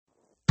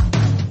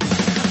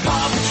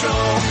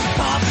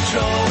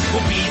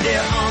we'll be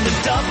there on the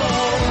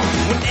double.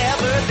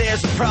 Whenever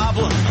there's a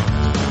problem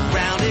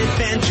round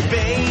Adventure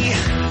Bay,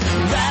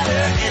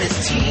 Ryder and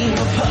his team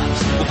of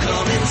pups will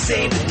come and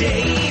save the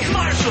day.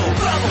 Marshall,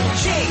 Rubble,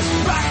 Chase,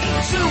 Rocky,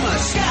 Zuma,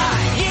 Sky,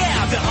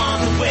 yeah, they're on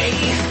the way.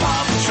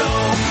 Paw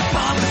Patrol,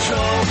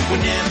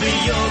 whenever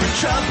you're in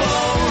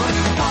trouble.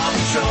 Paw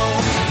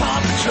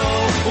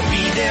Patrol, we'll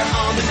be there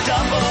on the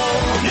double.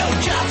 No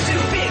job's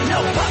too big, no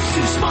pups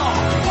too small.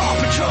 Paw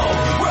Patrol,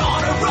 we're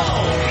on a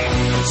roll.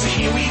 So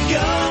here we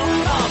go,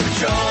 Paw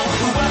Patrol,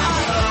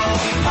 whoa-oh-oh.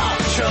 Paw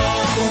Patrol,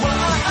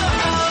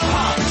 whoa-oh-oh.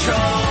 Paw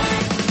Patrol.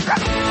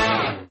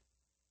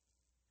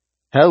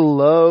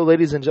 Hello,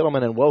 ladies and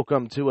gentlemen, and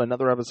welcome to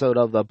another episode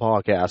of the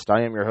podcast.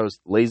 I am your host,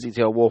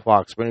 LazyTail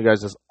Wolffox, bringing you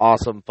guys this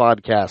awesome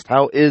podcast.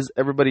 How is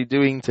everybody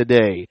doing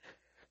today?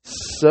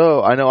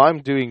 So, I know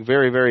I'm doing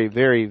very, very,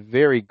 very,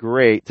 very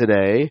great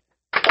today.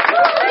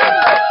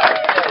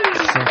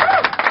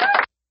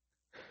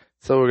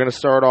 So we're going to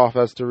start off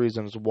as to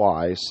reasons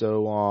why.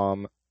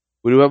 So,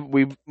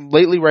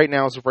 lately right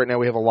now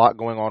we have a lot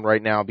going on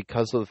right now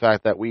because of the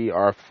fact that we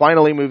are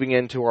finally moving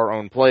into our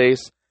own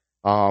place.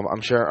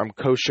 I'm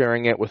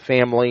co-sharing it with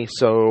family,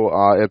 so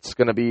it's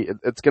gonna be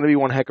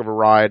one heck of a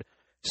ride.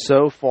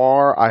 So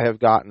far, I have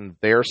gotten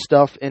their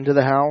stuff into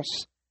the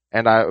house,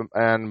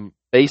 and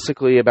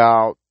basically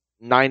about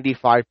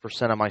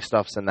 95% of my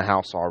stuff's in the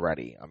house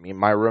already. I mean,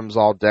 my room's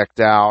all decked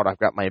out. I've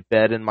got my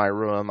bed in my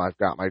room. I've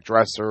got my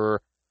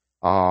dresser.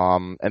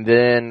 And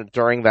then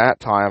during that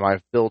time,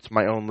 I've turned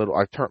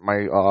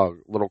my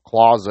little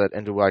closet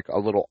into like a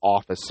little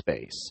office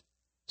space.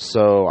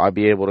 So I'll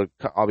be able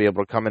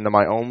to come into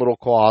my own little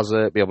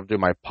closet, be able to do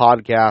my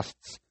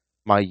podcasts,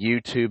 my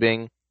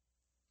YouTubing,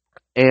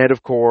 and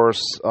of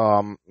course,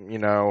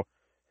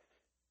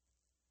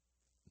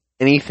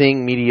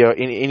 anything media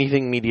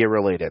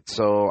related.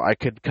 So I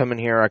could come in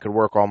here, I could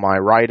work on my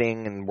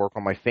writing and work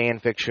on my fan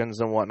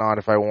fictions and whatnot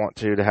if I want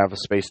to have a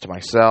space to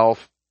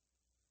myself.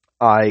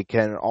 I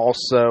can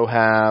also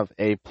have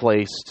a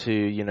place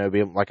to, be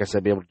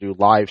able to do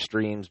live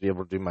streams, be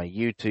able to do my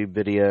YouTube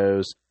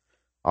videos.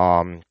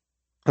 And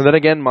then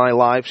again, my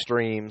live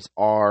streams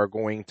are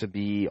going to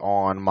be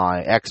on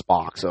my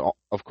Xbox.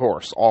 Of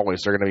course,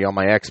 always they're going to be on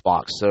my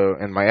Xbox. So,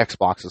 and my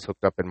Xbox is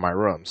hooked up in my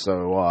room.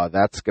 So,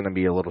 that's going to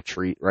be a little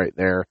treat right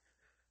there.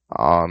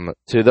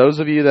 To those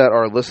of you that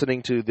are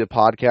listening to the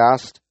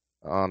podcast,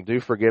 do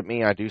forgive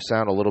me. I do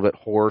sound a little bit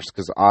hoarse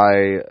because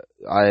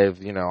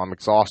I'm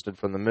exhausted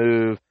from the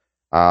move.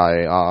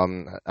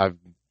 I've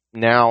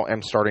now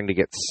am starting to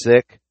get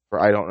sick for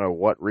I don't know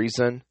what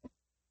reason.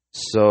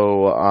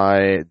 So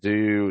I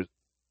do,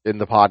 in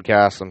the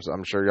podcast,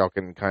 I'm sure y'all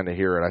can kind of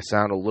hear it. I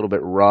sound a little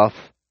bit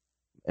rough,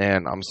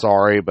 and I'm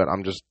sorry, but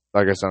I'm just,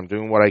 like I said, I'm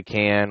doing what I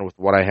can with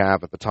what I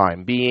have at the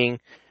time being,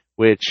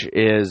 which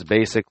is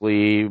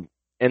basically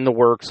in the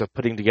works of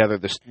putting together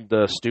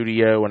the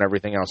studio and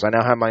everything else. I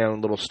now have my own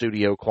little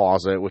studio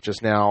closet, which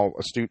is now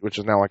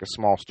like a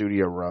small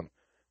studio room,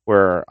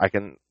 where I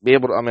can be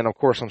able to, of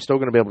course, I'm still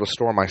going to be able to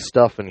store my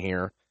stuff in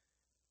here,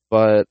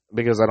 but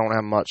because I don't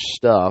have much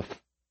stuff,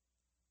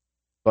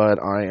 but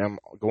I am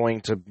going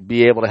to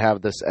be able to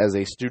have this as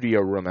a studio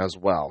room as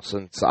well.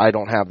 Since I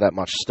don't have that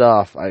much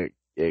stuff,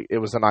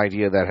 it was an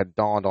idea that had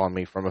dawned on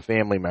me from a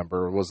family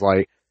member.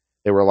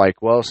 They were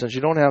like, well, since you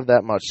don't have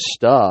that much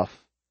stuff,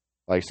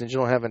 since you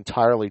don't have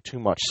entirely too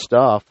much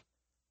stuff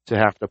to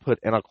have to put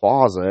in a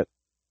closet,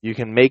 you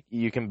can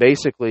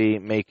basically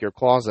make your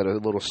closet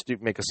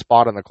make a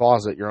spot in the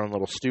closet your own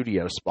little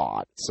studio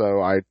spot.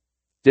 So I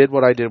did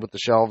what I did with the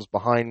shelves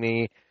behind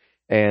me,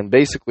 and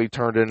basically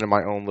turned it into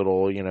my own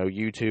little,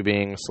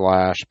 YouTubing /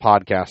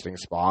 podcasting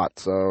spot.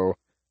 So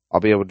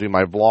I'll be able to do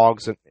my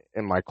vlogs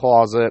in my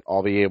closet.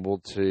 I'll be able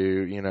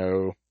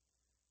to,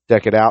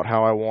 deck it out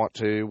how I want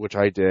to, which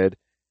I did.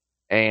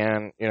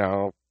 And,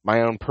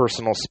 my own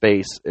personal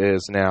space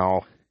is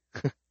now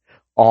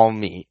all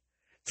me.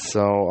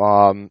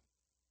 So,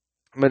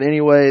 but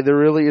anyway, there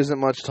really isn't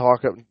much to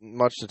talk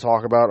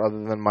about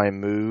other than my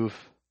move.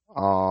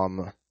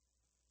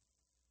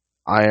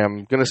 I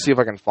am going to see if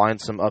I can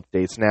find some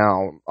updates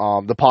now.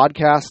 The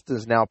podcast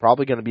is now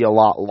probably going to be a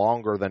lot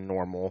longer than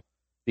normal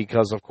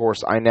because, of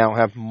course, I now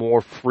have more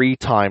free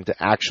time to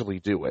actually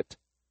do it,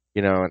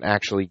 and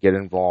actually get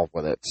involved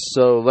with it.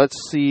 So let's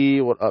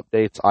see what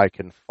updates I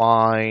can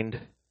find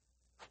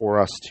for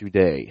us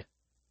today.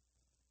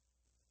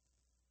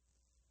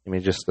 Give me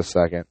just a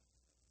second.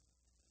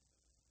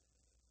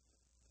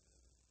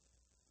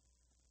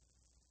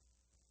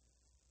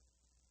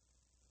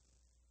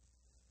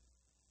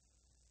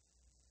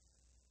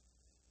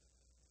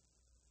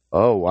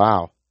 Oh,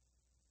 wow.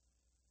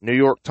 New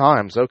York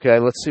Times. Okay,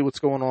 let's see what's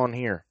going on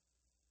here.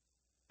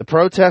 The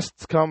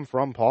protests come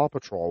from Paw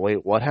Patrol.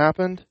 Wait, what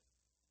happened?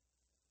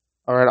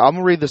 All right, I'm going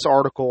to read this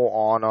article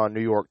on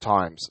New York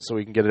Times so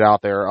we can get it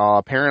out there.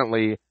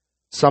 Apparently,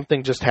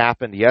 something just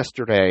happened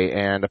yesterday,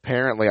 and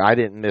apparently I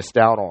didn't miss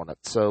out on it.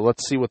 So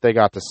let's see what they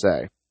got to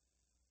say.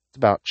 It's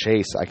about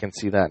Chase. I can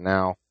see that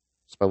now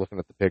just by looking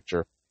at the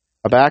picture.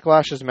 A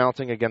backlash is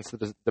mounting against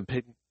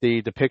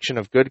the depiction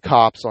of good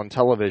cops on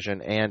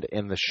television and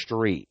in the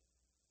street.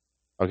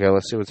 Okay,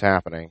 let's see what's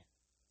happening.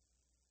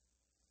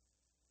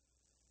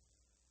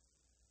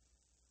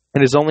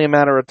 It is only a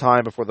matter of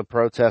time before the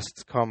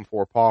protests come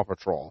for Paw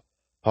Patrol.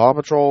 Paw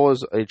Patrol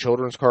is a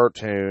children's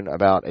cartoon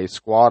about a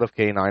squad of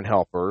canine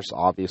helpers.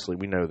 Obviously,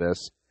 we know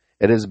this.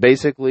 It is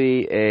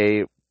basically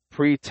a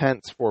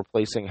pretense for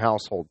placing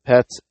household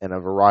pets in a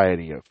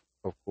variety of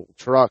cool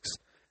trucks.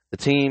 The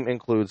team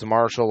includes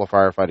Marshall, a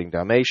firefighting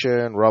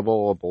Dalmatian,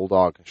 Rubble, a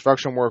bulldog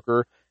construction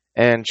worker,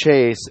 and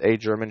Chase, a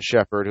German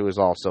Shepherd who is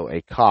also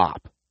a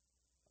cop.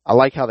 I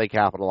like how they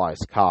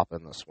capitalized cop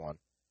in this one.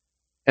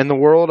 In the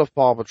world of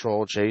Paw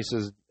Patrol, Chase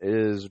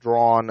is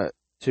drawn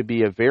to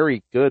be a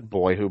very good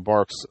boy who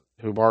barks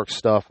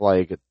stuff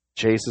like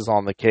Chase is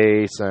on the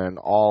case and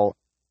all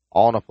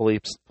in a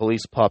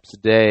police pup's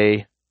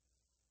day.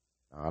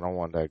 I don't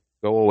want that.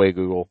 Go away,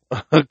 Google.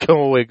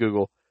 Go away,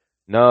 Google.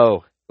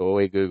 No, go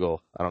away,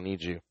 Google. I don't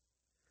need you.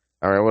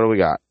 All right, what do we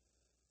got?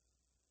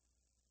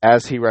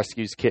 As he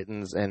rescues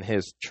kittens in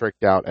his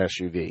tricked out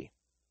SUV.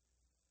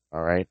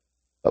 All right.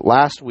 But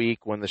last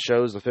week, when the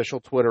show's official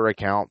Twitter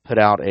account put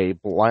out a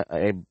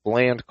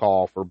bland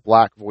call for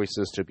black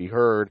voices to be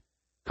heard,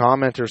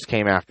 commenters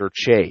came after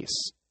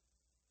Chase.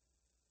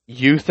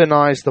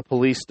 Euthanize the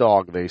police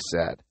dog, they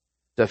said.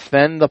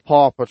 Defend the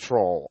Paw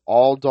Patrol.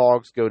 All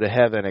dogs go to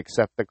heaven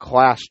except the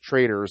class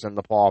traitors in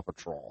the Paw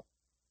Patrol.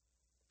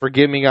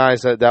 Forgive me,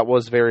 guys, that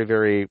was very,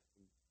 very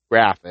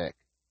graphic.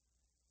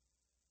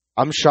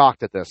 I'm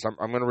shocked at this. I'm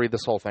going to read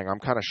this whole thing.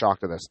 I'm kind of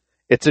shocked at this.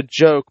 It's a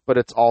joke, but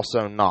it's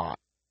also not.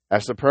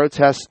 As the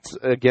protests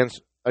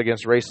against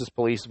racist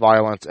police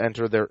violence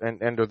enter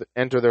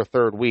their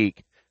third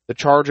week, the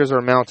charges are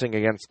mounting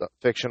against the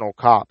fictional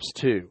cops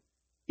too.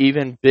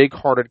 Even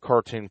big-hearted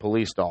cartoon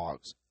police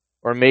dogs,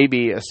 or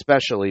maybe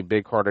especially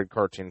big-hearted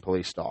cartoon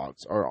police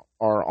dogs, are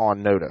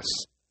on notice.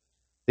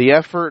 The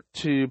effort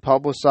to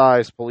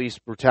publicize police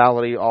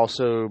brutality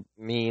also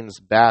means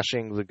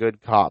bashing the good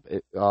cop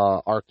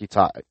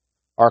archetype.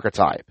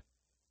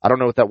 I don't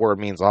know what that word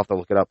means. I'll have to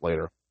look it up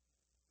later.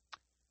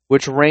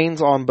 Which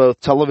reigns on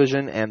both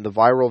television and the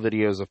viral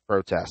videos of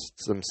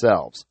protests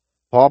themselves.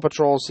 Paw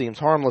Patrol seems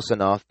harmless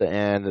enough,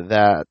 and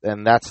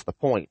that's the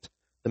point.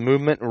 The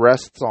movement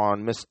rests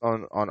on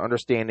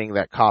understanding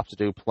that cops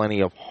do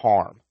plenty of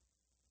harm.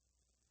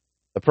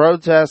 The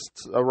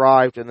protests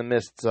arrived in the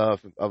midst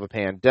of a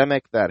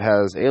pandemic that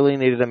has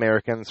alienated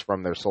Americans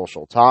from their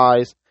social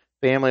ties,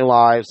 family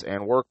lives,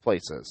 and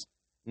workplaces.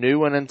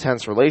 New and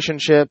intense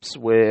relationships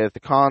with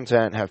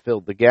content have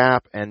filled the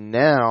gap, and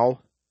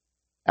now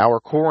our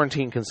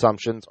quarantine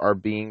consumptions are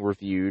being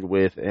reviewed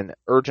with an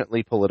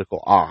urgently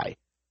political eye.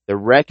 The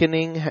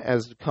reckoning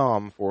has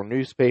come for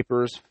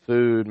newspapers,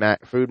 food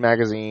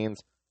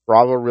magazines,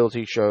 Bravo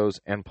realty shows,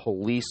 and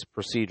police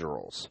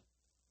procedurals.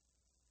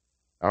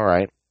 All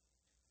right.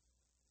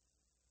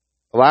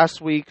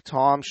 Last week,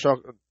 Tom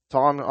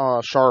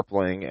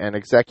Sharpling, an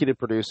executive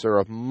producer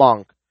of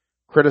Monk,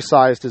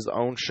 criticized his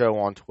own show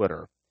on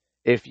Twitter.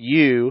 If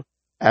you,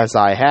 as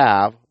I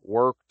have,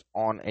 worked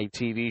on a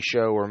TV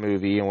show or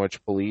movie in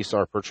which police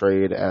are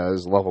portrayed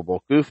as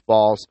lovable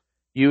goofballs,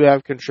 you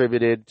have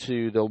contributed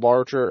to the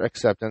larger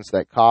acceptance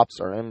that cops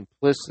are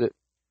implicitly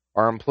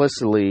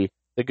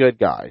the good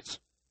guys.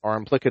 Are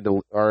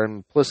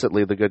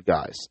implicitly the good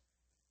guys.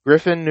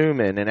 Griffin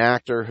Newman, an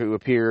actor who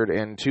appeared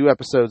in 2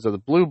 episodes of The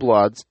Blue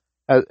Bloods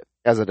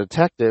as a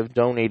detective,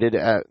 donated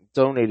his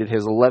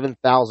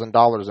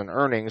 $11,000 in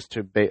earnings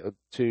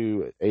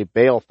to a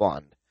bail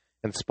fund,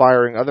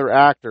 inspiring other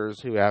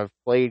actors who have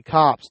played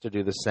cops to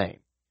do the same.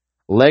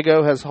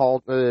 Lego has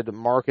halted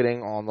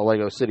marketing on the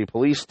Lego City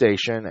Police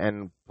Station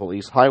and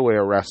police highway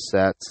arrest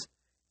sets.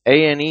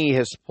 A&E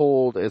has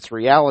pulled its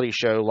reality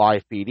show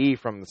Live PD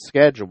from the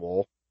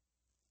schedule.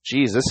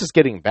 Geez, this is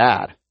getting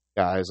bad,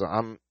 guys.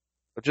 I'm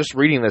just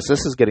reading this.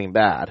 This is getting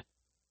bad.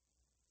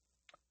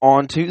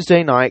 On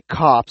Tuesday night,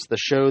 Cops, the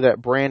show that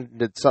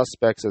branded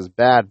suspects as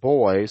bad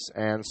boys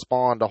and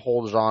spawned a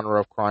whole genre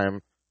of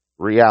crime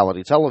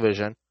reality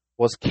television,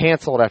 was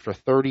canceled after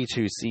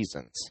 32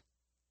 seasons.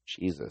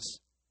 Jesus.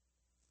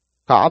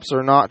 Cops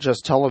are not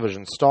just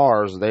television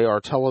stars, they are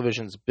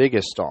television's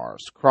biggest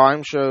stars.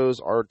 Crime shows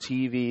are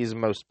TV's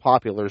most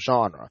popular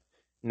genre,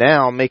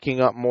 now making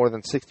up more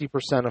than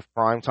 60% of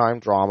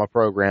primetime drama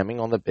programming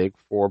on the big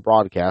 4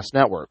 broadcast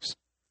networks.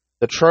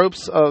 The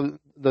tropes of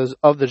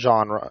the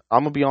genre,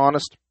 I'm going to be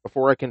honest,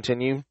 before I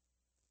continue,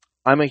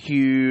 I'm a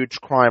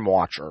huge crime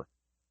watcher.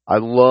 I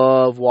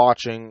love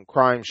watching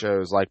crime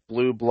shows like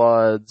Blue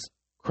Bloods,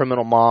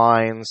 Criminal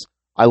Minds.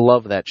 I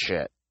love that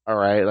shit. All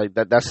right, like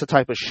that's the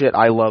type of shit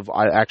I love.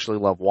 I actually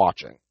love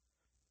watching.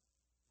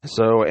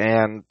 So,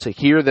 and to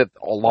hear that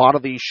a lot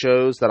of these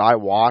shows that I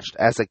watched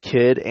as a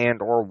kid and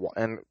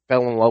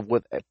fell in love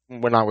with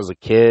when I was a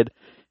kid,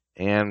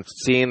 and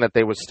seeing that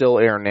they would still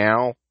air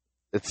now,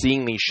 that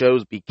seeing these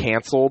shows be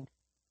canceled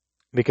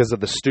because of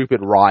the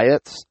stupid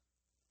riots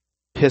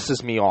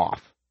pisses me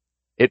off.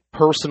 It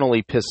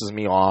personally pisses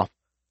me off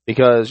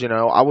because, you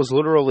know, I was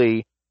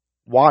literally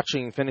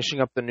finishing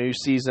up the new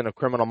season of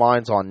Criminal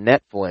Minds on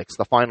Netflix,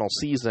 the final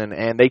season,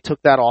 and they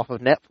took that off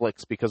of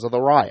Netflix because of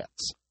the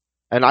riots.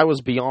 And I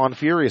was beyond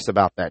furious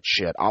about that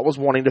shit. I was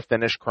wanting to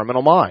finish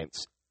Criminal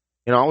Minds.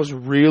 You know, I was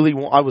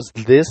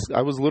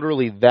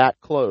literally that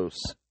close.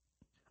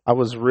 I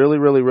was really,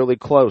 really, really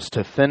close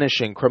to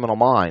finishing Criminal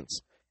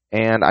Minds.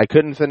 And I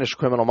couldn't finish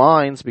Criminal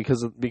Minds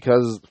because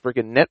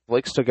freaking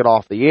Netflix took it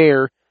off the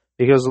air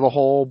because of the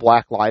whole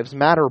Black Lives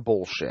Matter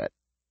bullshit.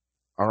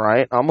 All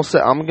right? I'm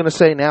going to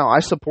say now, I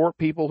support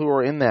people who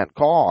are in that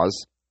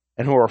cause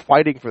and who are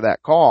fighting for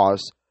that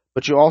cause,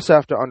 but you also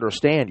have to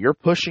understand you're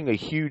pushing a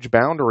huge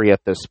boundary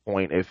at this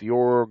point. If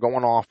you're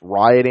going off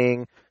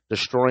rioting,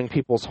 destroying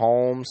people's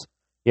homes,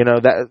 you know,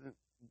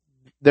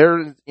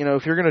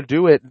 if you're going to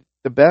do it,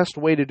 the best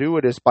way to do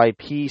it is by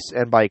peace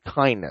and by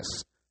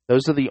kindness.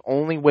 Those are the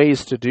only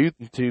ways to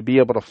be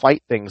able to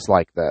fight things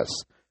like this.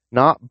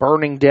 Not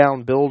burning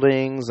down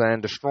buildings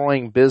and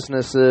destroying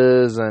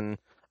businesses and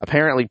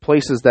apparently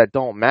places that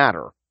don't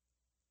matter.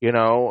 You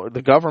know,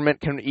 the government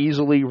can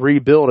easily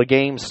rebuild a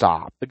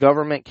GameStop. The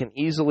government can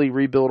easily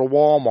rebuild a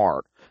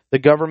Walmart. The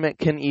government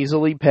can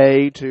easily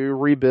pay to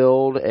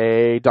rebuild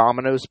a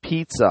Domino's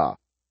Pizza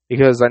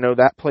because I know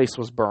that place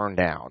was burned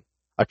down.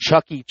 A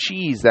Chuck E.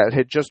 Cheese that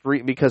had just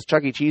because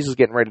Chuck E. Cheese is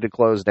getting ready to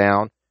close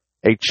down.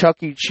 A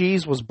Chuck E.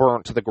 Cheese was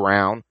burnt to the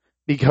ground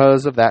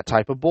because of that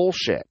type of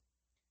bullshit.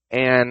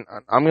 And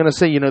I'm going to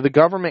say, you know, the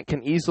government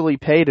can easily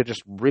pay to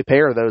just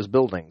repair those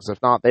buildings. If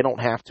not, they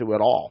don't have to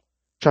at all.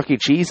 Chuck E.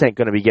 Cheese ain't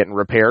going to be getting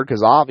repaired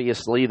because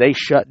obviously they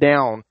shut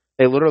down.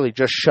 They literally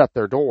just shut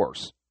their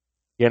doors,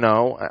 you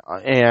know,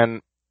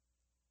 and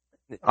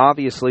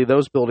obviously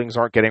those buildings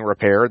aren't getting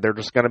repaired. They're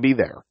just going to be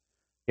there,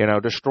 you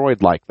know,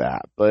 destroyed like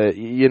that. But,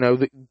 you know,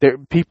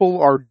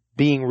 people are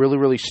being really,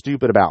 really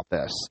stupid about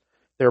this.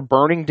 They're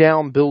burning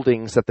down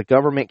buildings that the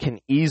government can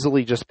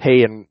easily just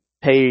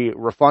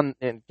refund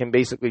and can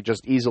basically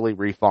just easily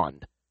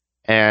refund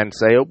and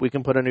say, oh, we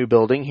can put a new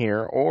building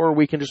here, or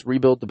we can just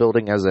rebuild the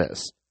building as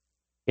is.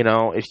 You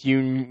know, if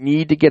you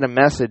need to get a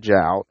message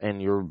out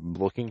and you're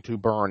looking to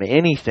burn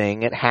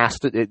anything,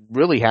 it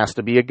really has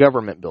to be a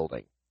government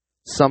building.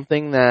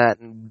 Something that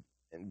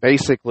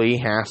basically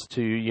has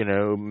to, you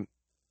know,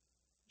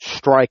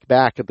 strike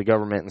back at the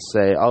government and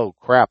say, oh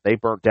crap, they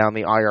burnt down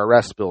the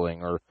IRS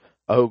building, or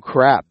oh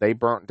crap, they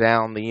burnt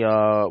down the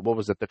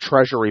the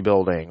Treasury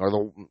building, or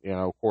the, you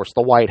know, of course,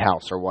 the White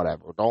House or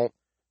whatever.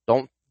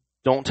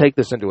 Don't take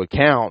this into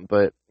account,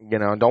 but, you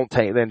know, don't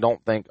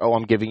think, oh,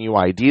 I'm giving you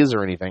ideas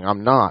or anything.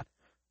 I'm not.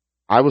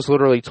 I was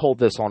literally told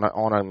this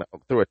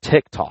through a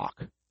TikTok.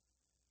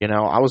 You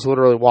know, I was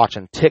literally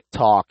watching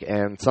TikTok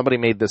and somebody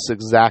made this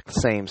exact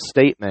same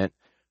statement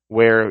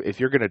where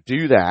if you're going to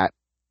do that,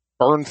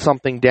 burn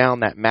something down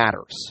that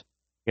matters.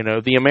 You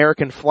know, the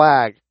American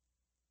flag,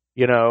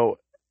 you know,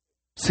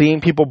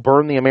 seeing people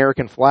burn the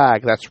American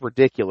flag, that's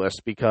ridiculous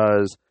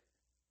because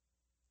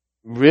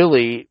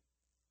really,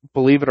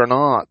 believe it or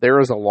not, there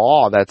is a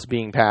law that's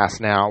being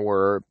passed now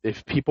where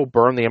if people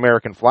burn the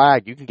American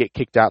flag, you can get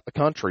kicked out the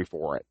country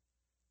for it.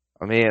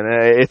 I mean,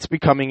 it's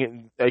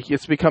becoming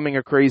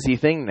a crazy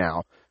thing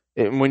now.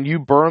 When you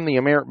burn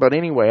but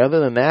anyway, other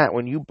than that,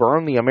 when you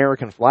burn the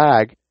American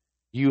flag,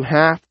 you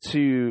have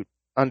to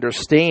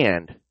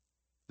understand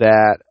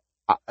that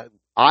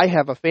I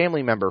have a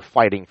family member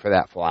fighting for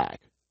that flag.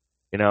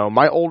 You know,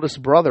 my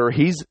oldest brother,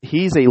 he's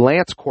a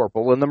Lance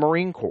Corporal in the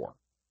Marine Corps.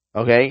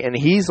 Okay, and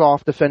he's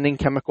off defending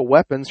chemical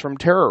weapons from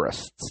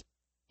terrorists.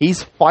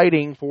 He's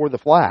fighting for the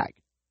flag.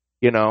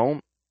 You know,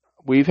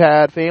 I've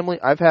had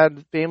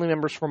family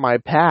members from my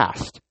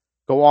past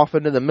go off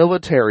into the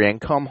military and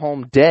come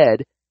home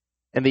dead,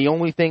 and the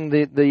only thing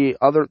that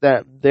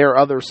their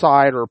other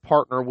side or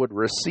partner would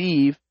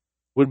receive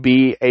would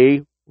be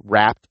a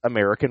wrapped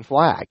American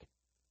flag.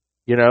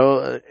 You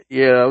know,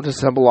 to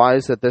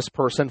symbolize that this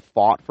person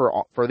fought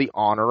for the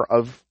honor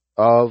of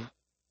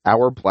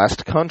our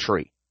blessed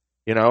country.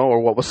 You know, or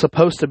what was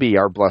supposed to be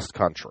our blessed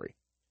country.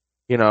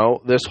 You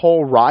know, this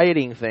whole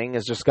rioting thing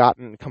has just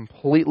gotten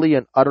completely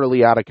and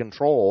utterly out of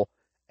control,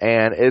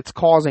 and it's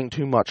causing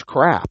too much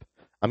crap.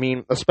 I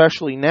mean,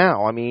 especially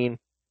now. I mean,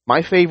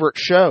 my favorite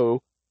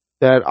show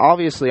that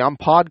obviously I'm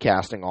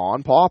podcasting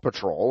on, Paw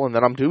Patrol, and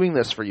that I'm doing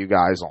this for you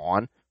guys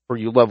on, for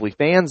you lovely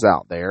fans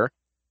out there,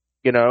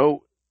 you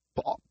know,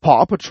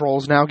 Paw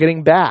Patrol's now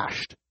getting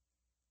bashed.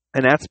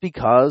 And that's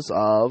because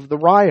of the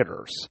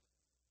rioters.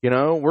 You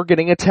know, we're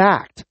getting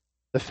attacked.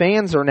 The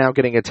fans are now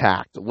getting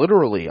attacked,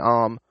 literally.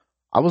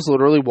 I was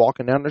literally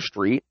walking down the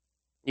street,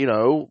 you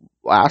know,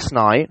 last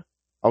night.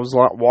 I was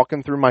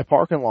walking through my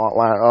parking lot,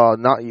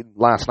 not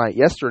last night,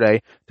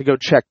 yesterday, to go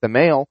check the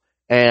mail,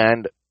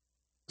 and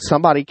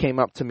somebody came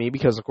up to me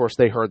because, of course,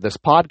 they heard this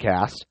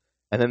podcast,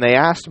 and then they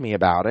asked me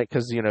about it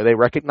because, you know, they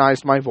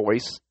recognized my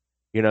voice.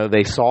 You know,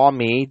 they saw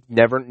me,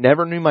 never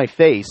knew my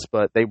face,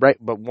 but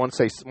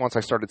once I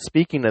started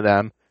speaking to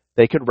them,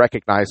 they could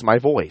recognize my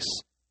voice.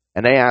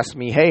 And they asked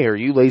me, hey, are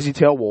you Lazy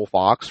Tail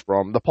Wolfox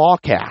from the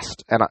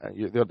podcast? And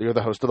you're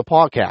the host of the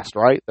podcast,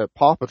 right? The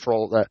Paw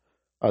Patrol, that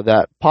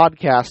that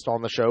podcast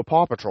on the show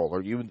Paw Patrol.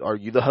 Are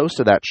you the host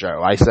of that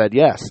show? I said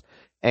yes.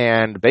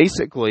 And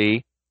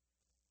basically,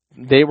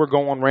 they were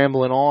going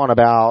rambling on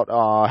about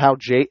how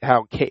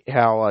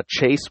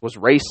Chase was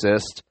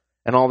racist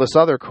and all this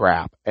other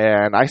crap.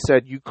 And I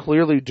said, you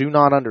clearly do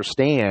not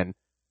understand.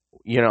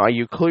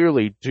 You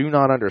clearly do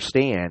not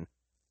understand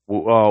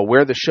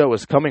where the show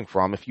is coming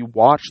from. If you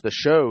watch the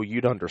show,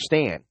 you'd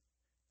understand.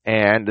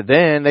 And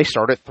then they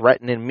started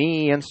threatening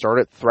me and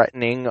started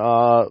threatening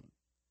the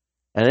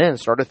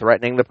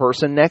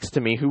person next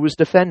to me who was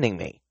defending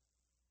me.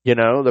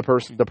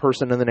 The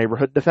person in the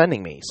neighborhood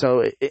defending me.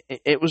 So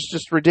it was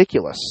just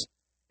ridiculous.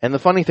 And the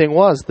funny thing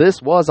was,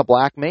 this was a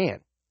black man,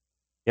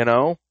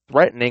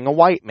 threatening a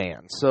white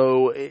man.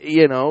 So,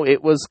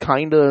 it was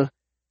kind of,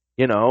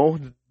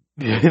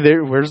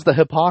 where's the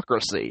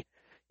hypocrisy?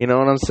 You know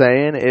what I'm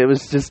saying? It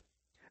was just,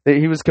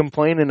 he was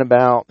complaining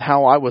about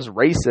how I was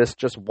racist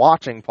just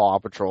watching Paw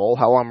Patrol,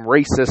 how I'm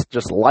racist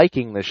just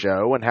liking the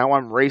show, and how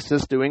I'm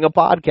racist doing a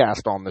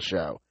podcast on the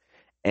show.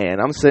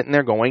 And I'm sitting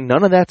there going,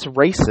 none of that's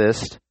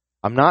racist.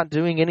 I'm not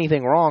doing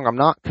anything wrong. I'm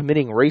not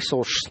committing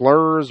racial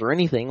slurs or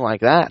anything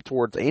like that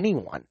towards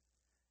anyone.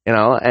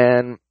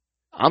 And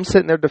I'm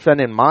sitting there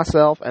defending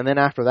myself, and then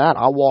after that,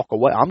 I'll walk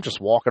away. I'm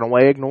just walking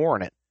away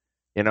ignoring it,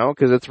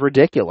 because it's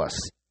ridiculous.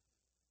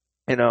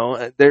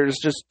 There's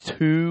just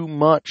too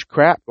much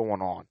crap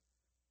going on.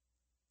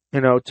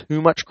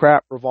 Too much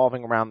crap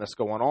revolving around this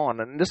going on.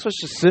 And this was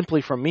just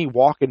simply from me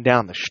walking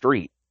down the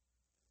street,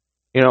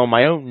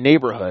 my own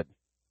neighborhood,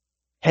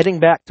 heading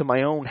back to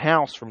my own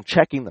house from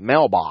checking the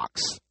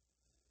mailbox.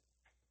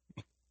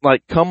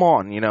 Like, come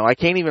on, I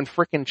can't even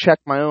freaking check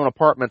my own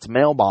apartment's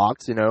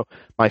mailbox,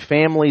 my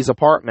family's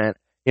apartment.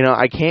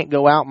 I can't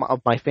go out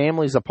of my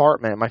family's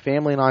apartment, my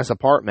family and I's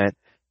apartment,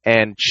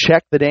 and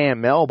check the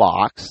damn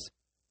mailbox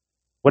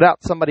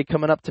without somebody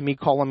coming up to me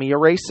calling me a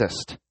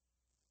racist.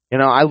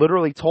 I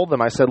literally told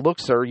them, I said, look,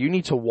 sir, you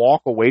need to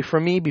walk away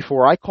from me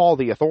before I call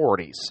the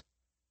authorities.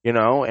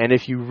 And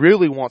if you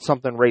really want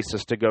something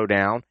racist to go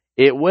down,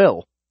 it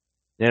will.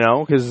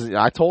 Because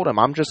I told him,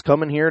 I'm just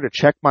coming here to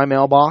check my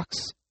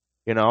mailbox.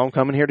 I'm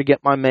coming here to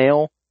get my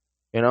mail,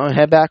 and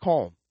head back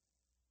home.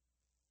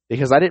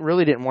 Because I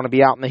really didn't want to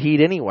be out in the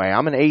heat anyway.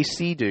 I'm an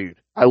AC dude.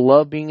 I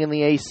love being in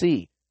the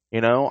AC.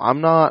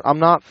 I'm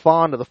not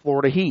fond of the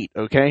Florida heat,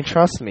 okay?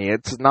 Trust me,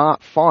 it's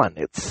not fun.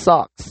 It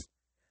sucks.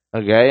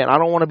 Okay? And I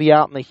don't want to be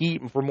out in the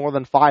heat for more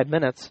than 5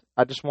 minutes.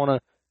 I just want to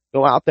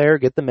go out there,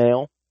 get the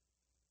mail,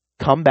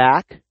 come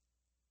back,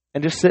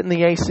 and just sit in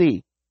the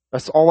AC.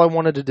 That's all I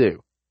wanted to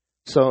do.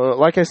 So,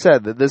 like I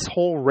said, this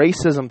whole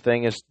racism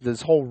thing,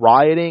 this whole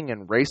rioting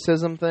and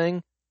racism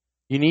thing,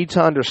 you need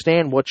to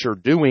understand what you're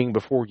doing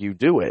before you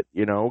do it,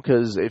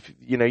 because if,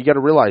 you got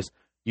to realize,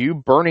 you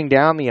burning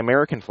down the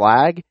American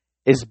flag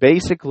is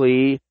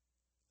basically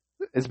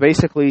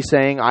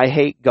saying, I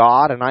hate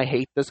God and I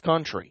hate this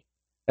country.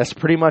 That's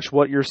pretty much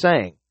what you're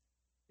saying.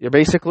 You're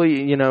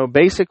basically,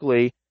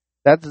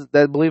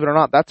 that believe it or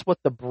not, that's what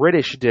the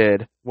British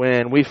did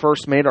when we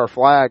first made our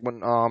flag,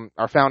 when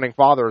our founding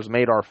fathers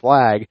made our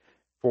flag.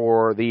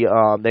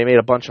 They made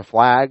a bunch of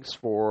flags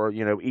for,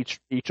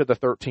 each of the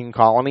 13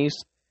 colonies.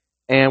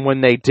 And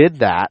when they did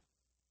that,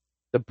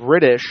 the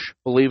British,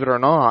 believe it or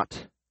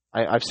not,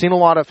 I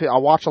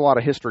watch a lot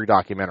of history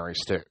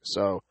documentaries too.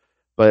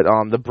 But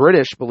the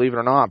British, believe it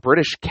or not,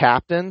 British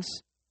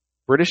captains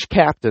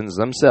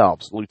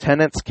themselves,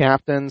 lieutenants,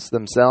 captains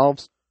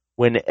themselves,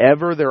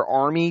 whenever their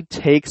army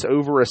takes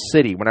over a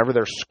city, whenever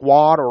their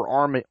squad or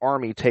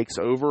army takes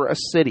over a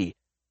city,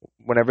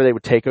 whenever they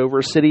would take over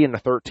a city in the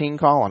 13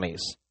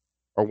 colonies,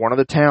 or one of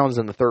the towns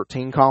in the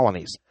 13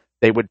 colonies,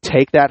 they would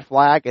take that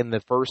flag, and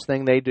the first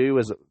thing they do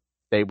is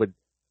they would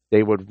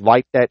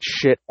light that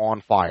shit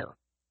on fire.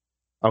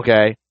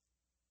 Okay?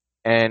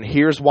 And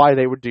here's why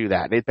they would do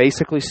that. It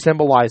basically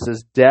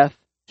symbolizes death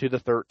to the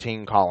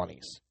 13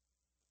 colonies.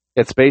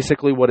 It's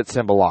basically what it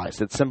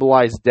symbolized. It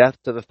symbolized death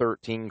to the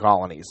 13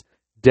 colonies.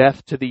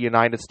 Death to the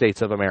United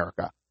States of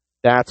America.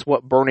 That's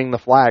what burning the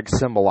flag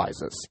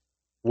symbolizes.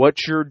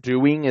 What you're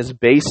doing is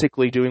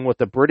basically doing what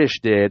the British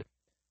did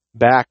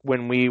back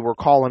when we were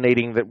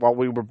colonizing, while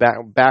we were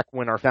back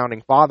when our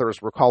founding fathers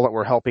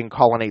were helping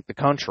colonate the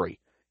country.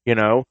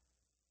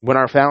 When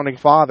our founding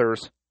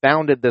fathers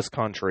founded this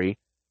country,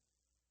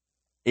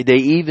 they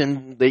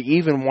even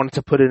wanted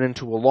to put it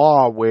into a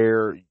law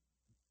where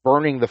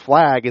burning the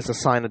flag is a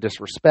sign of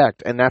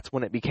disrespect, and that's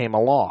when it became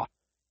a law.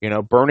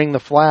 Burning the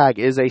flag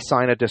is a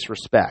sign of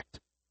disrespect.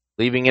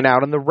 Leaving it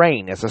out in the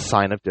rain is a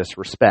sign of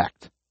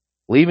disrespect.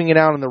 Leaving it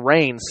out in the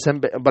rain,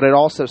 but it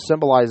also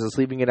symbolizes,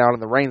 leaving it out in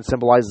the rain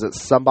symbolizes that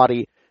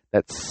somebody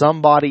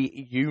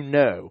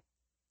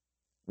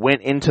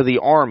went into the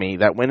army,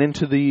 that went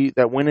into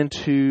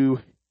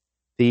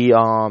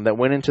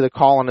the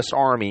colonist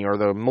army or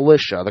the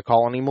militia, the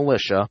colony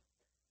militia.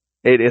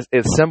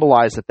 It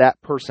symbolized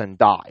that person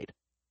died.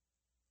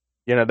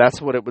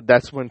 That's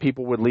when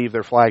people would leave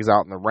their flags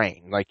out in the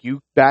rain. Like,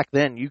 back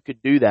then you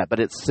could do that, but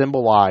it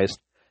symbolized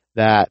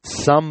that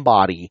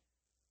somebody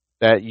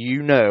that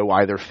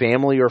either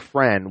family or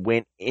friend,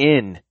 went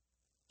in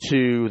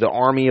to the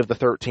Army of the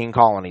 13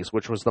 Colonies,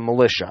 which was the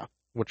militia,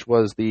 which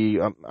was the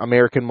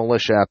American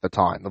militia at the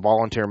time, the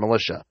volunteer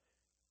militia.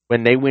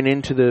 When they went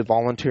into the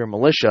volunteer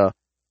militia,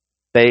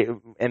 they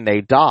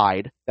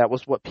died, that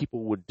was what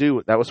people would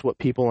do. That was what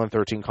people in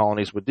 13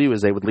 Colonies would do,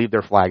 is they would leave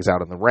their flags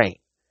out in the rain.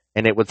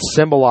 And it would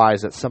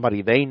symbolize that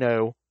somebody they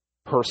know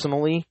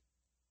personally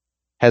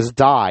has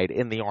died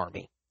in the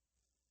army.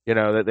 You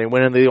know, that they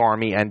went into the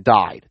army and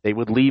died. They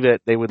would leave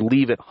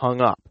it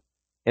hung up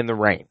in the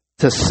rain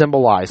to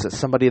symbolize that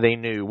somebody they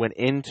knew went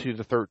into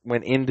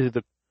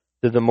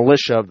the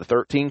militia of the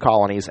 13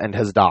 Colonies and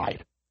has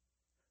died.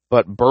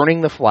 But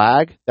burning the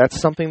flag, that's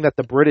something that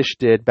the British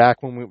did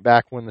back when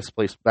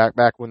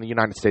the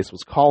United States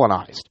was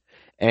colonized.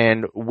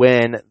 And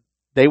when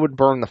they would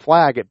burn the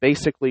flag, it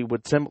basically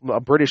would a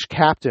British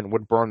captain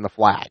would burn the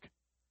flag.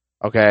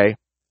 Okay?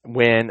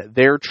 When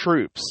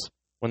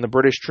the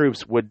British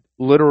troops would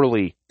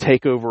literally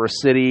take over a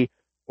city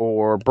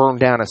or burn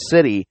down a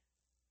city,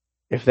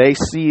 if they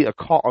see a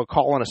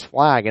colonist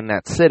flag in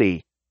that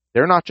city,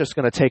 they're not just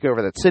going to take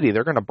over that city,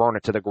 they're going to burn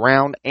it to the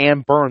ground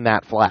and burn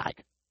that flag.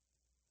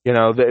 You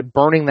know,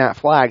 burning that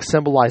flag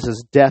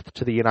symbolizes death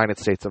to the United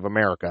States of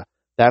America.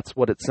 That's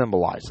what it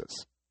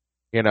symbolizes.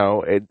 You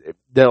know,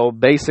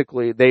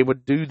 they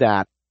would do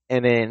that,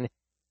 and then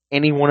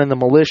anyone in the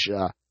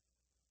militia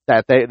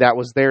that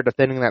was there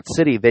defending that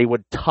city, they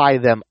would tie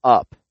them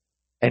up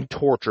and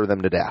torture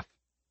them to death.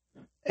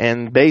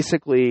 And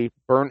basically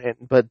burn it,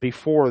 but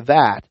before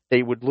that,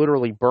 they would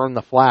literally burn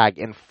the flag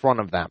in front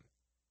of them,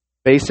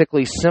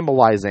 basically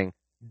symbolizing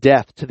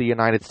death to the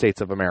United States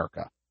of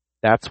America.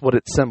 That's what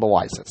it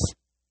symbolizes.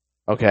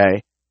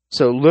 Okay?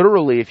 So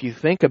literally, if you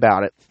think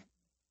about it,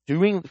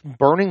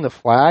 burning the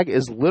flag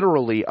is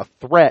literally a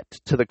threat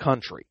to the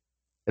country.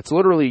 It's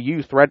literally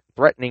you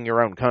threatening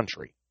your own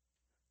country.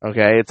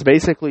 Okay? It's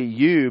basically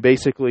you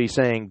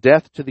saying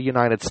death to the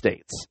United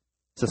States.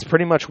 So it's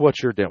pretty much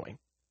what you're doing.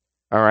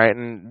 All right?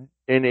 And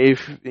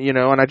if, you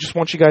know, and I just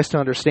want you guys to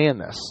understand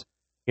this.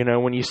 You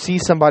know, when you see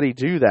somebody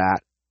do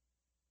that,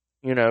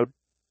 you know,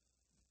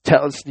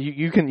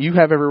 you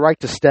have every right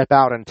to step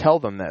out and tell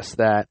them this,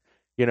 that,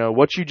 you know,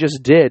 what you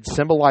just did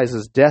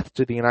symbolizes death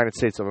to the United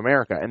States of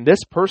America. And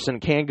this person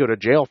can go to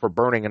jail for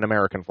burning an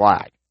American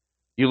flag.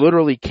 You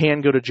literally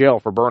can go to jail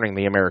for burning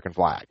the American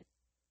flag,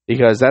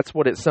 because that's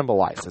what it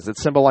symbolizes. It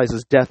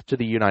symbolizes death to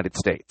the United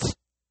States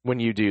when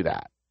you do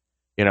that.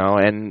 You know,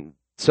 and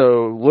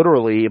so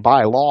literally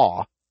by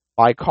law,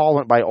 by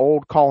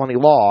old colony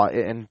law,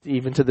 and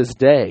even to this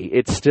day,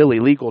 it's still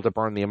illegal to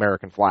burn the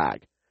American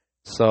flag.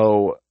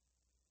 So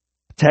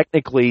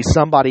technically,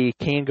 somebody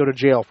can go to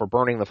jail for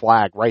burning the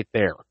flag right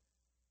there,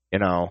 you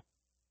know.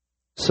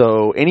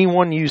 So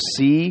anyone you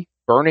see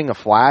burning an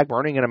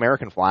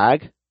American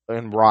flag,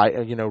 and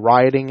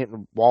rioting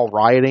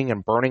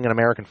and burning an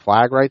American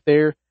flag right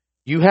there,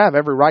 you have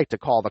every right to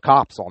call the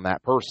cops on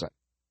that person.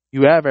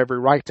 You have every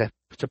right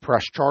to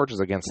press charges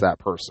against that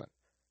person,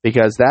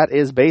 because that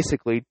is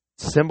basically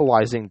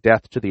symbolizing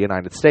death to the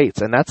United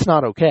States, and that's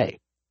not okay.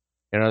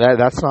 You know,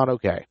 that's not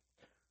okay.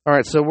 All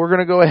right, so we're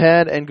going to go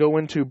ahead and go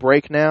into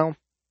break now,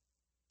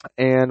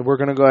 and we're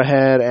going to go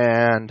ahead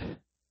and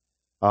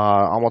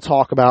I'm going to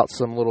talk about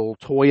some little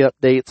toy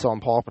updates on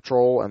Paw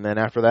Patrol, and then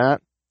after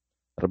that,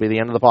 that'll be the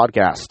end of the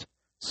podcast.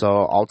 So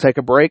I'll take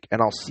a break,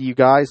 and I'll see you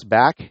guys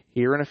back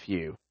here in a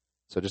few.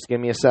 So just give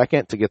me a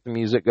second to get the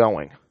music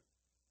going.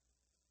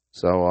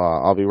 So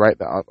I'll be right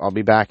back. I'll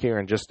be back here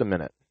in just a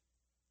minute.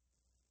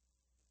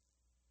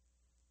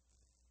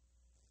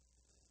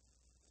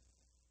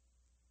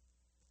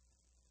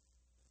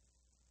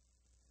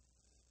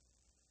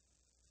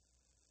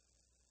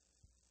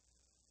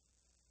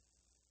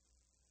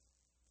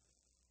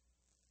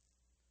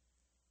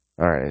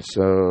 Alright,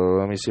 so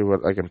let me see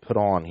what I can put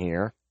on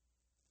here.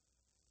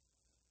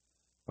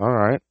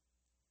 Alright.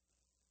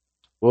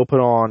 We'll put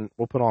on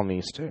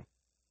these two.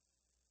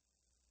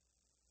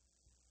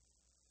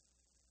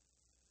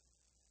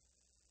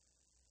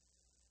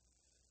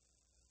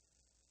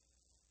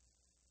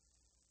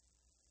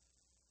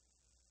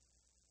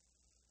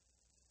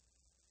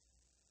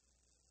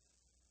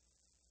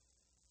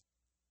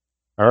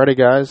 Alrighty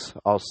guys,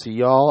 I'll see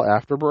y'all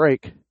after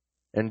break.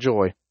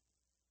 Enjoy.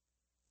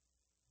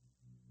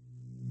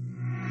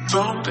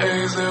 Some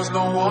days there's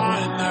no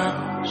one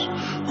else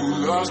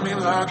who loves me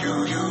like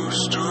you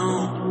used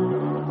to.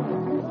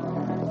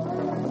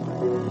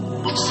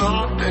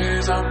 Some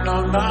days I'm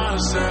not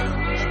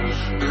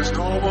myself, there's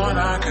no one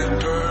I can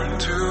turn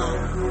to.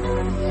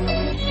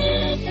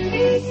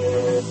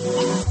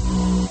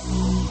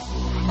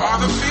 All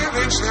the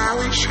feelings that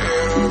we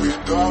share are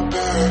in the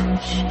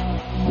best.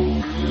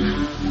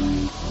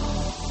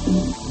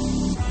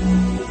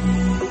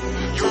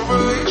 Your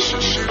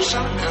relationships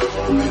are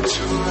never meant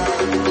to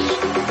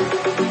last.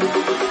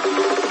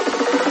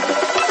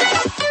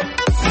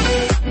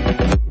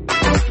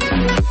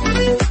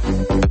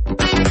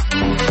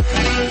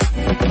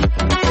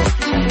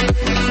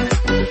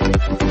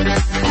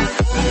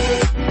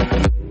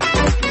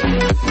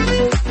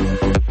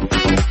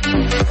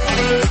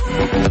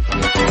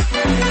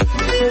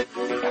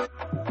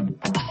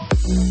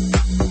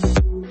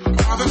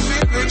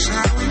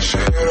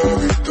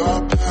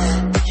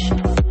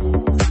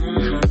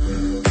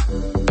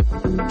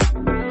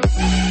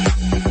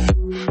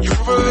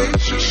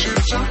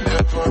 which I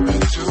never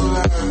meant to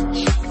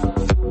last.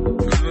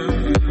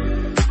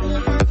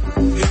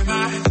 It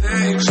might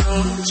take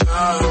some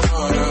time,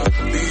 but I'll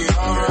be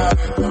alright.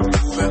 I'm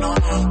moving on,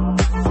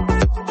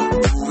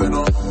 moving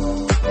on.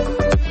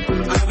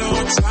 I know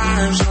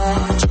times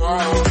are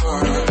tough,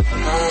 but I've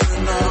had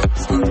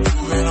enough. I'm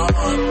moving on,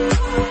 I'm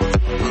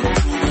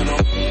moving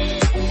on.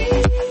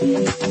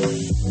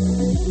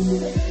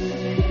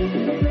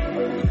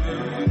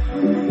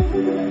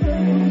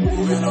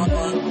 Moving on.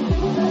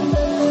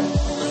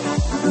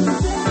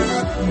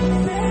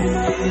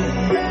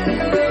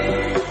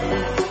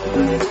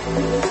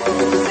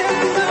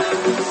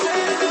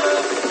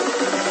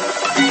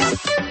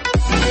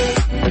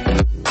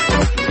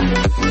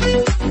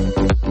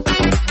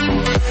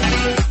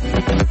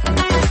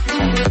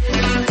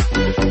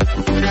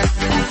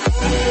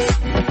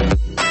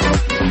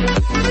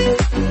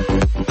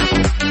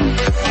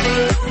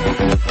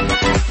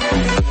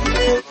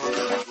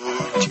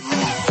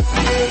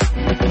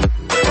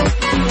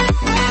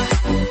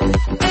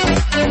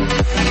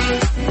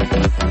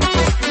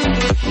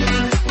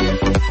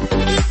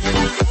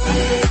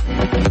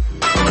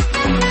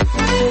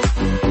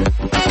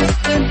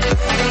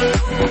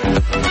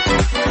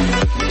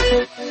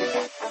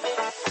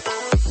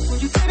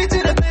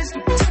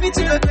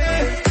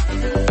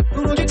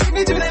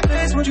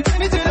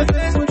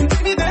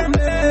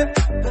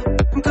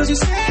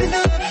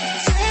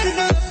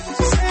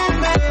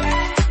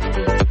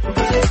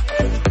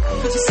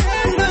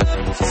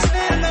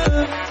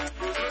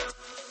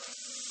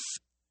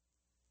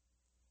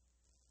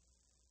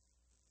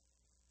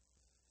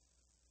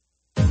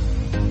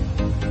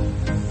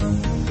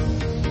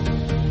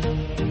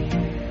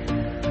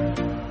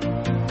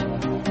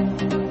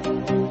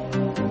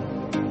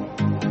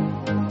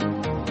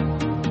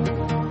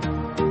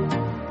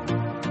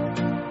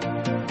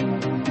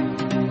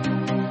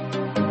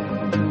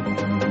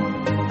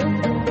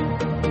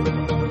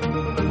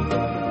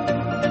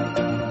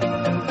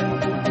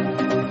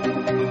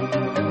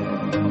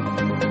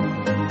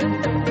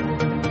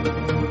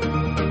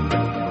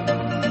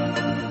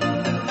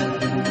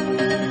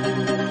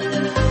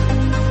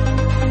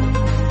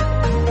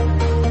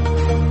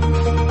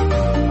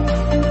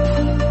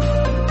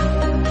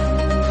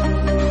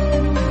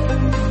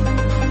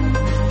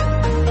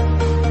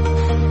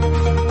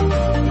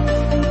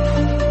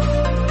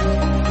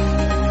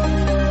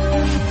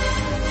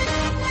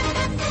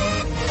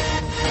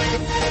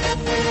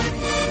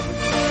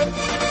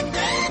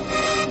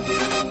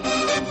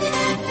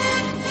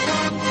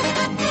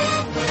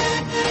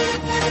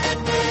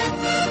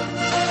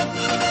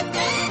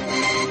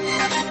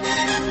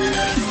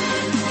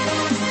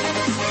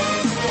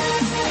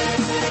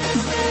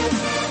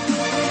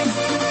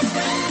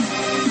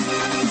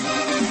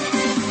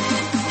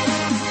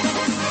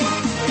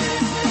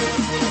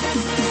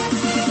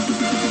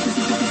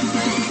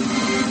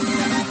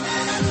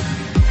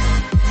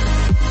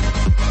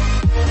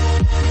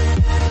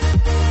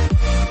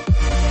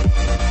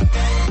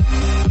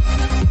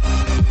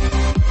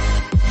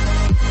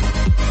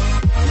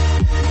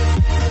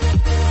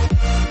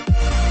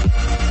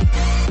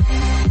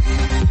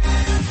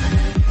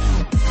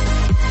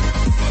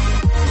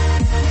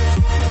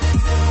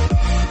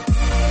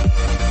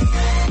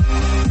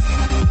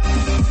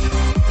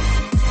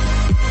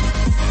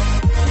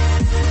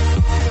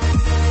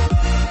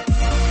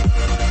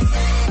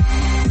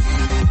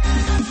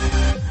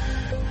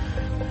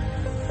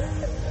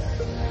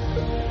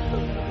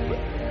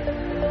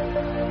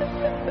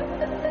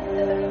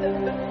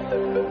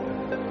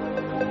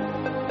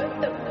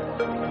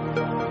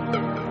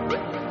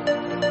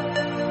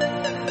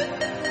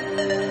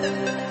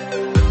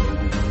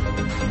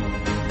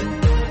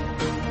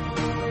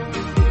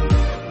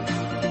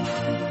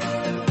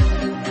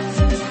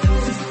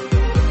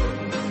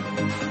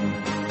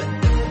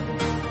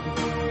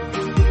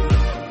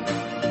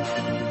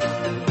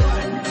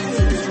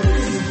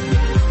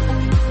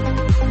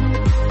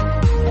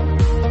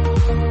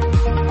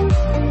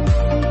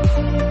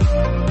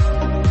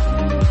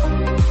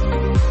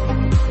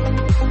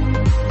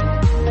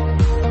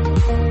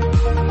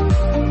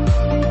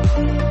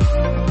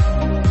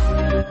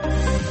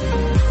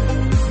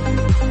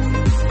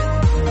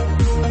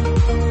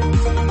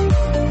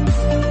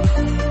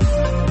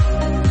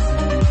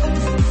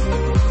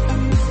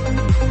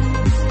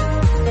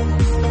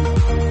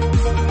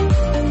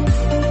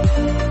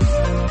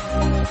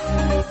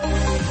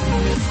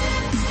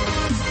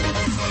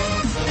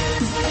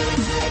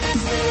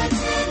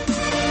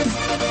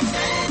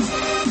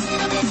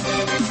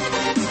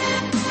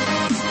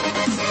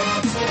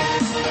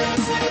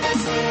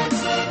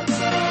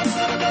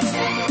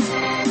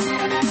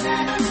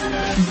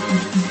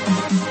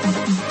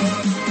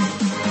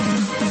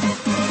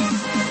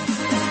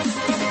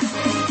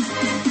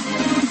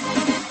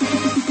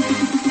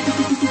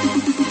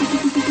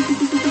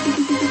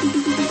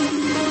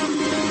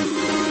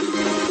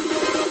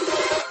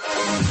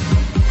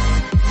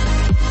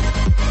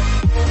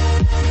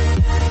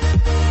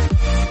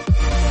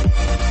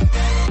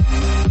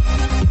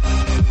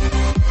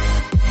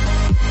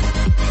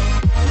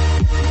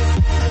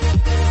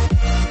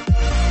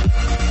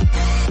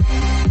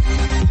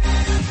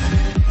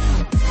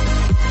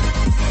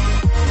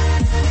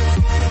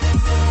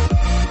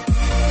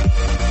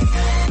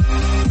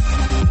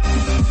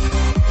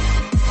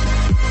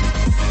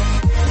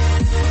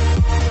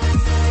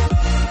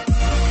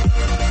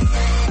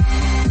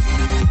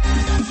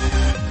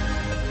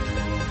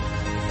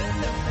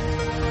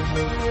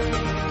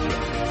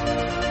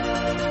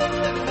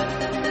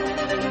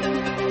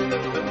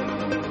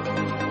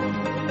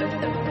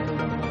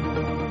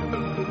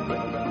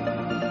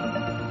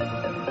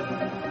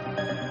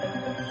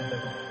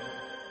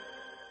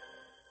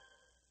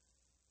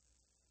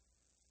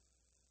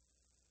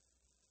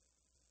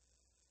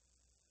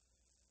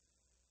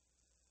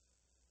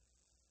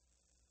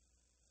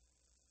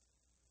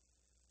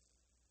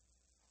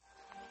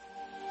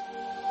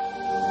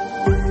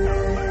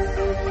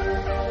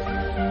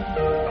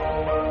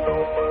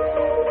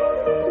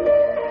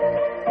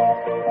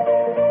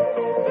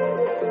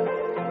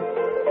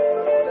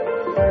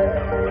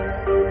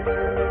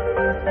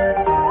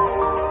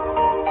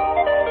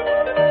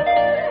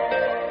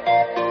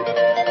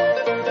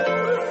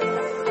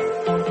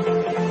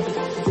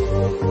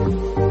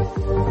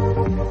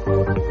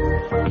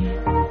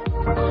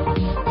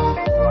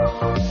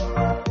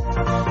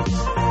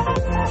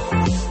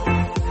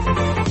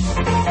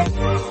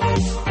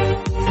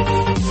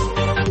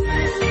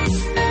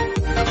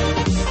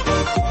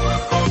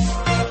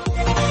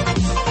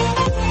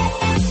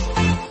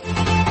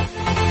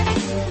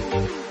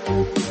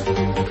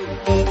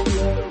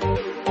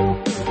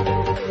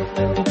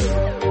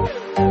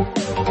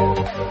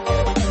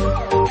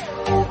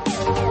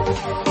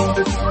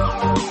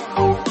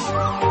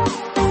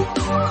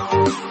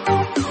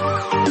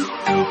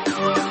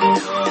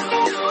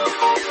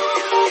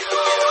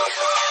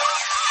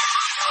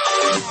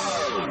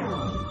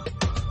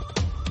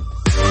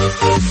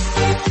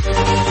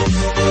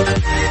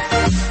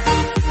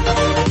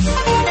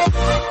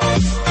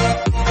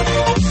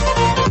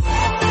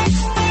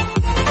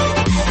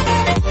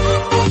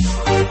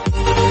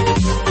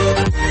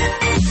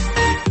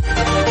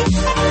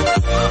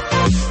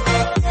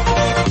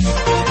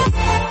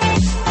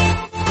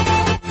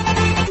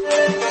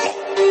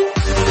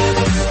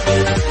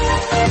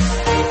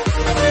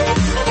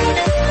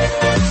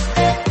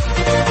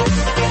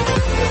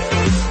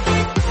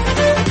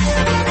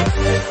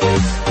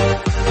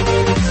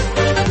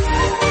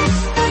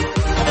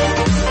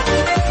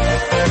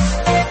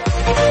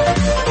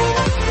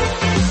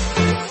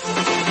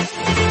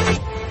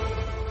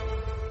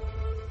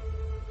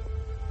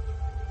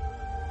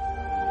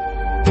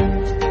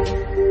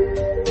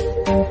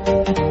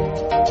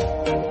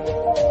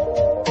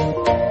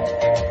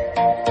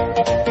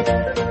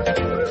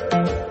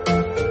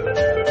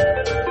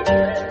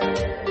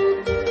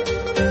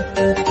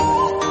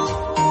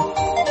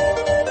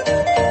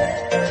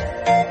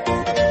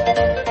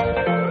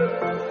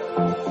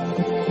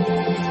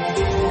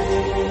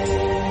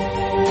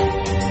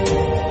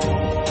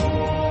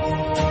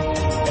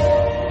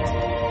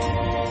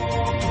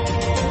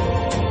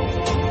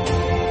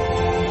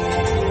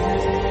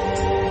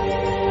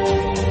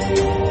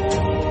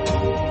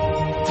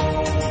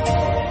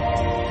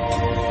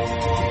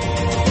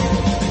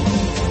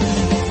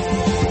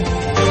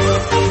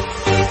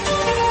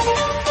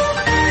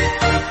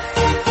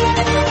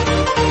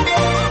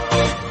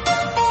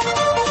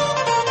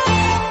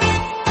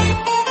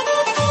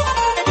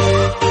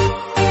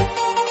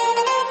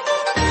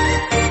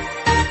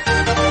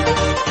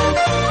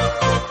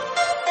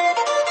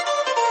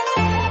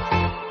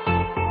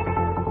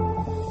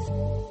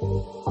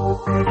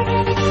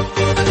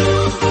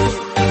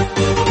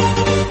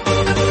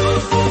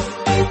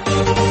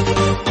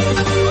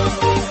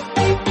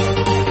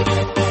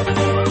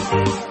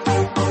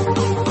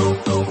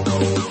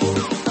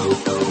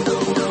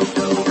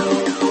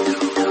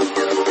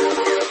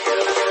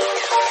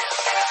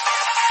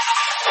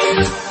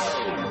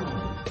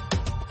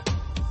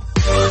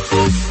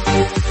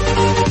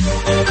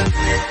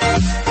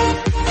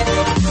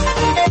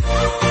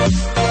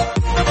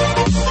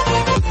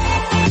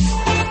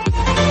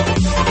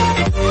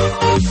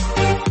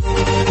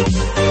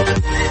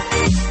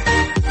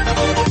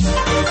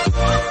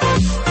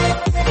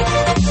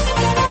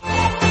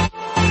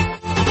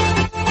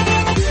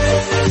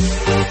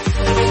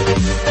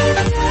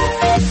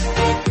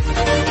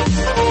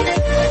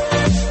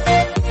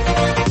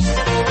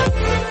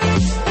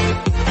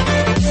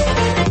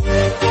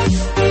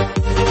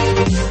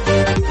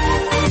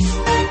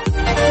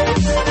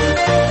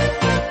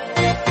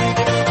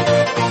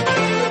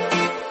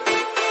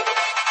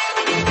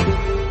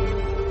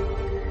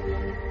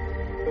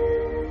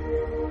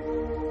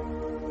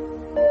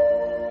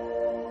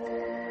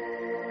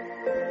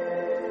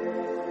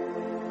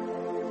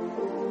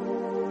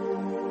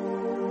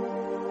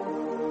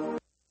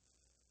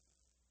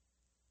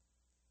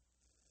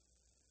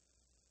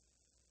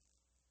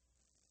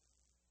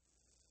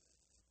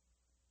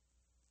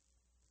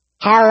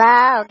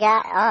 Hello,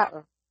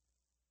 guys.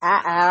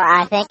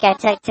 I think I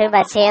took too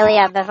much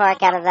helium before I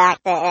got it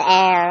back to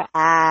air.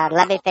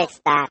 Let me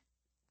fix that.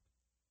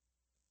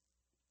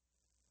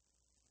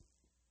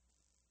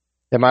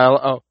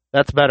 Oh,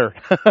 that's better.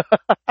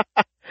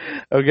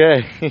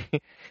 Okay.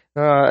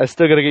 I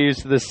still gotta get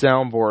used to this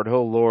soundboard.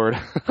 Oh, Lord.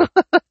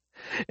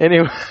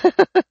 Anyway.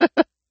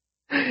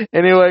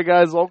 Anyway,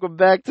 guys, welcome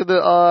back to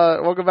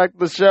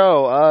the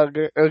show.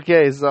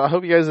 Okay, so I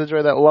hope you guys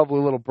enjoyed that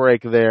lovely little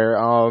break there.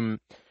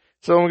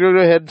 So I'm going to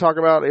go ahead and talk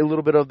about a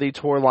little bit of the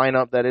tour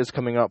lineup that is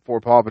coming up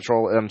for Paw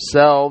Patrol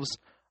themselves.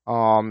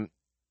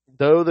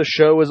 Though the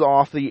show is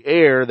off the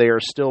air, they are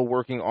still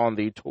working on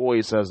the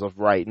toys as of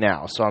right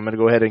now. So I'm going to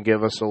go ahead and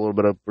give us a little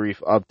bit of brief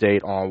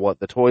update on what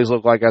the toys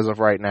look like as of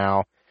right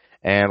now,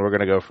 and we're going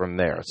to go from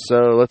there.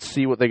 So let's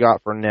see what they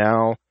got for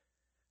now.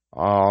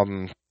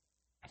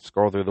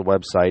 Scroll through the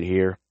website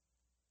here.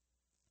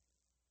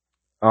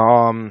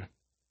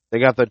 They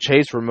got the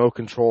Chase remote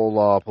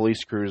control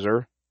police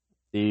cruiser.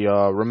 The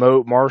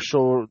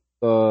Marshall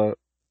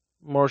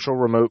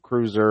remote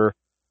cruiser.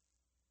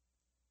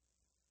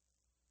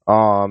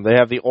 They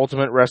have the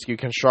Ultimate Rescue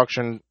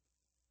construction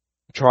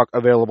truck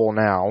available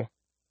now.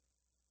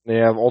 They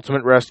have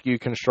Ultimate Rescue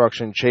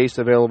construction Chase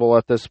available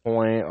at this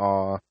point.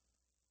 All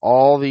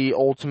the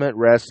Ultimate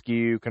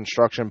Rescue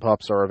construction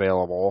pups are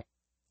available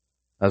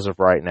as of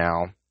right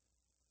now.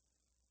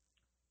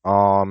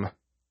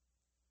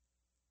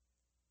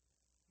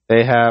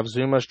 They have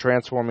Zuma's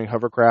transforming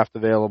hovercraft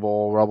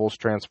available, Rubble's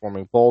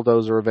transforming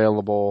bulldozer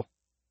available.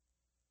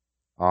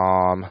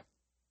 I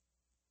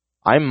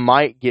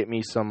might get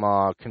me some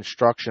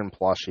construction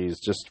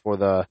plushies just for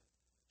the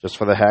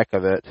heck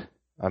of it.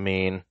 I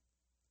mean,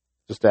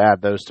 just to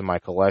add those to my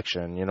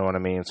collection, you know what I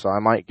mean? So I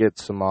might get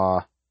some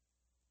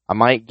I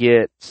might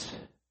get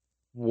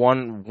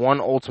one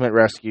Ultimate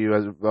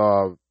Rescue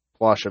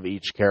plush of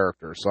each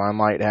character. So I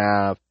might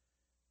have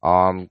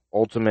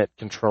Ultimate.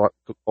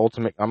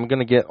 I'm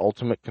gonna get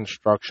Ultimate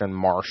Construction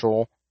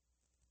Marshall.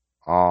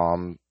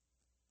 Actually,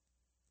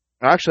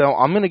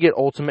 I'm gonna get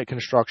Ultimate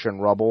Construction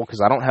Rubble because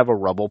I don't have a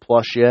Rubble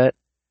plush yet,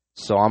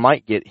 so I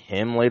might get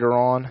him later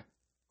on.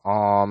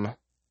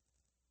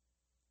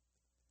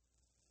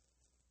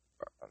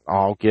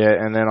 I'll get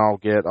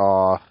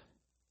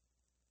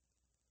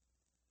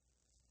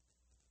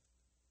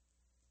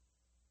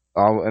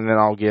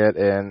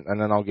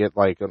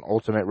like an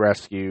Ultimate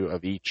Rescue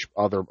of each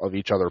other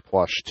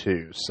plush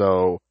too.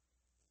 So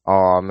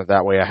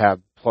that way I have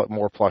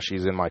more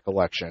plushies in my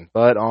collection.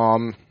 But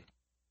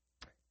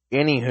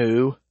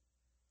anywho,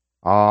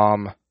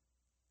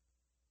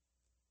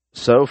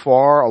 so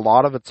far a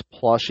lot of it's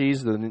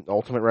plushies. The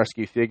Ultimate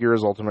Rescue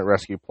figures, Ultimate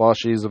Rescue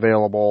plushies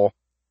available.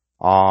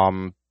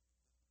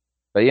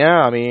 But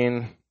yeah, I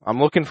mean, I'm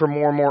looking for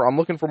more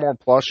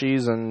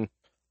plushies and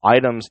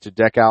items to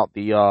deck out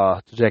the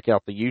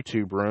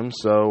YouTube room.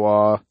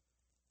 So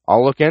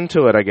I'll look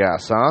into it, I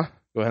guess, huh?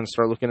 Go ahead and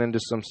start looking into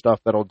some stuff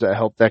that'll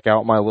help deck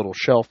out my little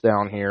shelf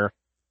down here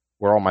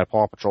where all my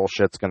Paw Patrol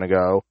shit's gonna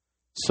go.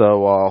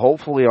 So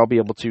hopefully I'll be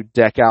able to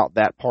deck out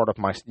that part of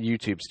my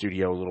YouTube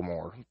studio a little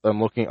more.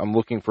 I'm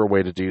looking for a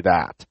way to do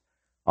that.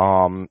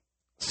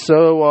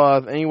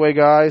 Anyway,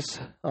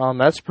 guys,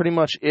 that's pretty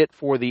much it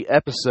for the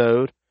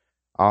episode.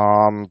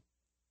 I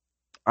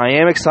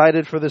am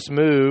excited for this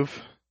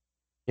move.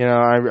 You know,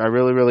 I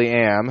really, really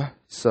am.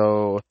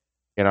 So,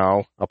 you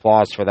know,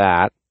 applause for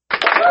that.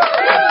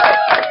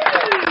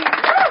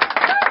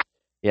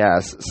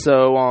 Yes.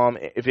 So,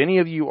 if any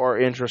of you are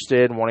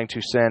interested in wanting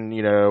to send,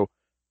 you know,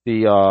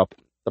 the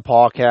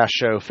podcast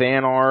show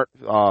fan art,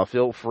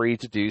 feel free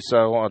to do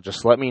so.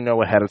 Just let me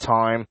know ahead of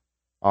time.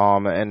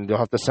 And you'll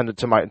have to send it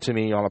to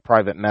me on a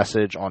private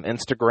message on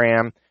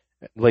Instagram,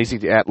 at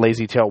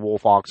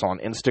LazyTailWolfOx on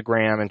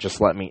Instagram, and just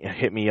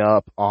hit me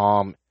up.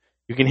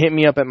 You can hit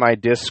me up at my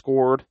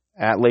Discord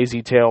at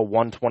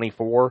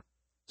LazyTail124.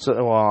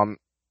 So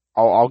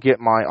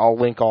I'll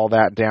link all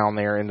that down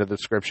there in the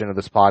description of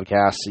this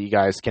podcast, so you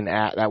guys can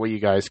that way you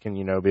guys can,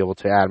 you know, be able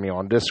to add me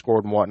on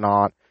Discord and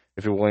whatnot.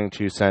 If you're willing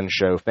to send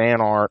show fan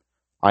art,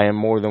 I am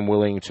more than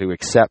willing to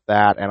accept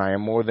that, and I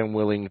am more than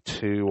willing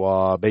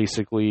to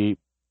basically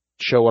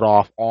show it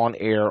off on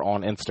air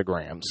on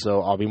Instagram.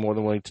 So I'll be more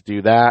than willing to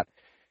do that.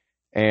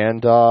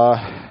 And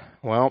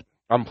well,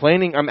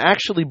 I'm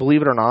actually,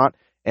 believe it or not,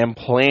 am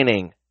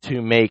planning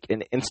to make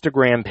an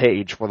Instagram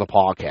page for the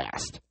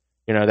podcast.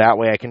 You know, that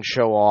way I can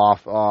show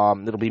off.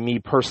 It'll be me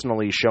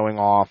personally showing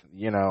off.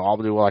 You know, I'll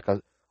do like a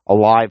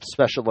live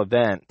special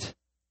event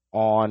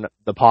on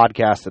the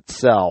podcast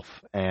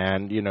itself,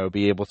 and, you know,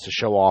 be able to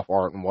show off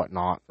art and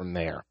whatnot from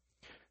there.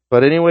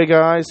 But anyway,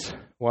 guys,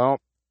 well,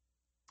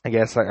 I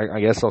guess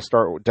I'll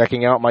start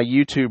decking out my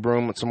YouTube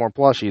room with some more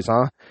plushies,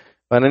 huh?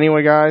 But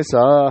anyway, guys,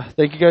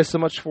 thank you guys so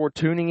much for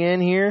tuning in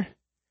here.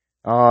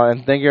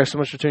 And thank you guys so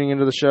much for tuning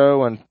into the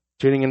show and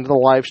tuning into the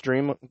live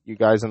stream, you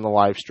guys in the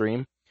live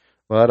stream.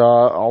 But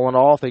all in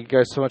all, thank you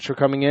guys so much for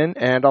coming in,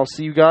 and I'll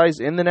see you guys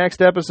in the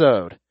next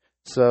episode.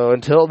 So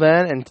until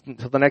then, and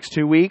until the next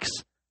 2 weeks,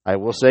 I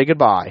will say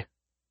goodbye.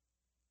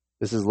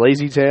 This is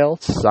Lazy Tail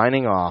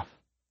signing off.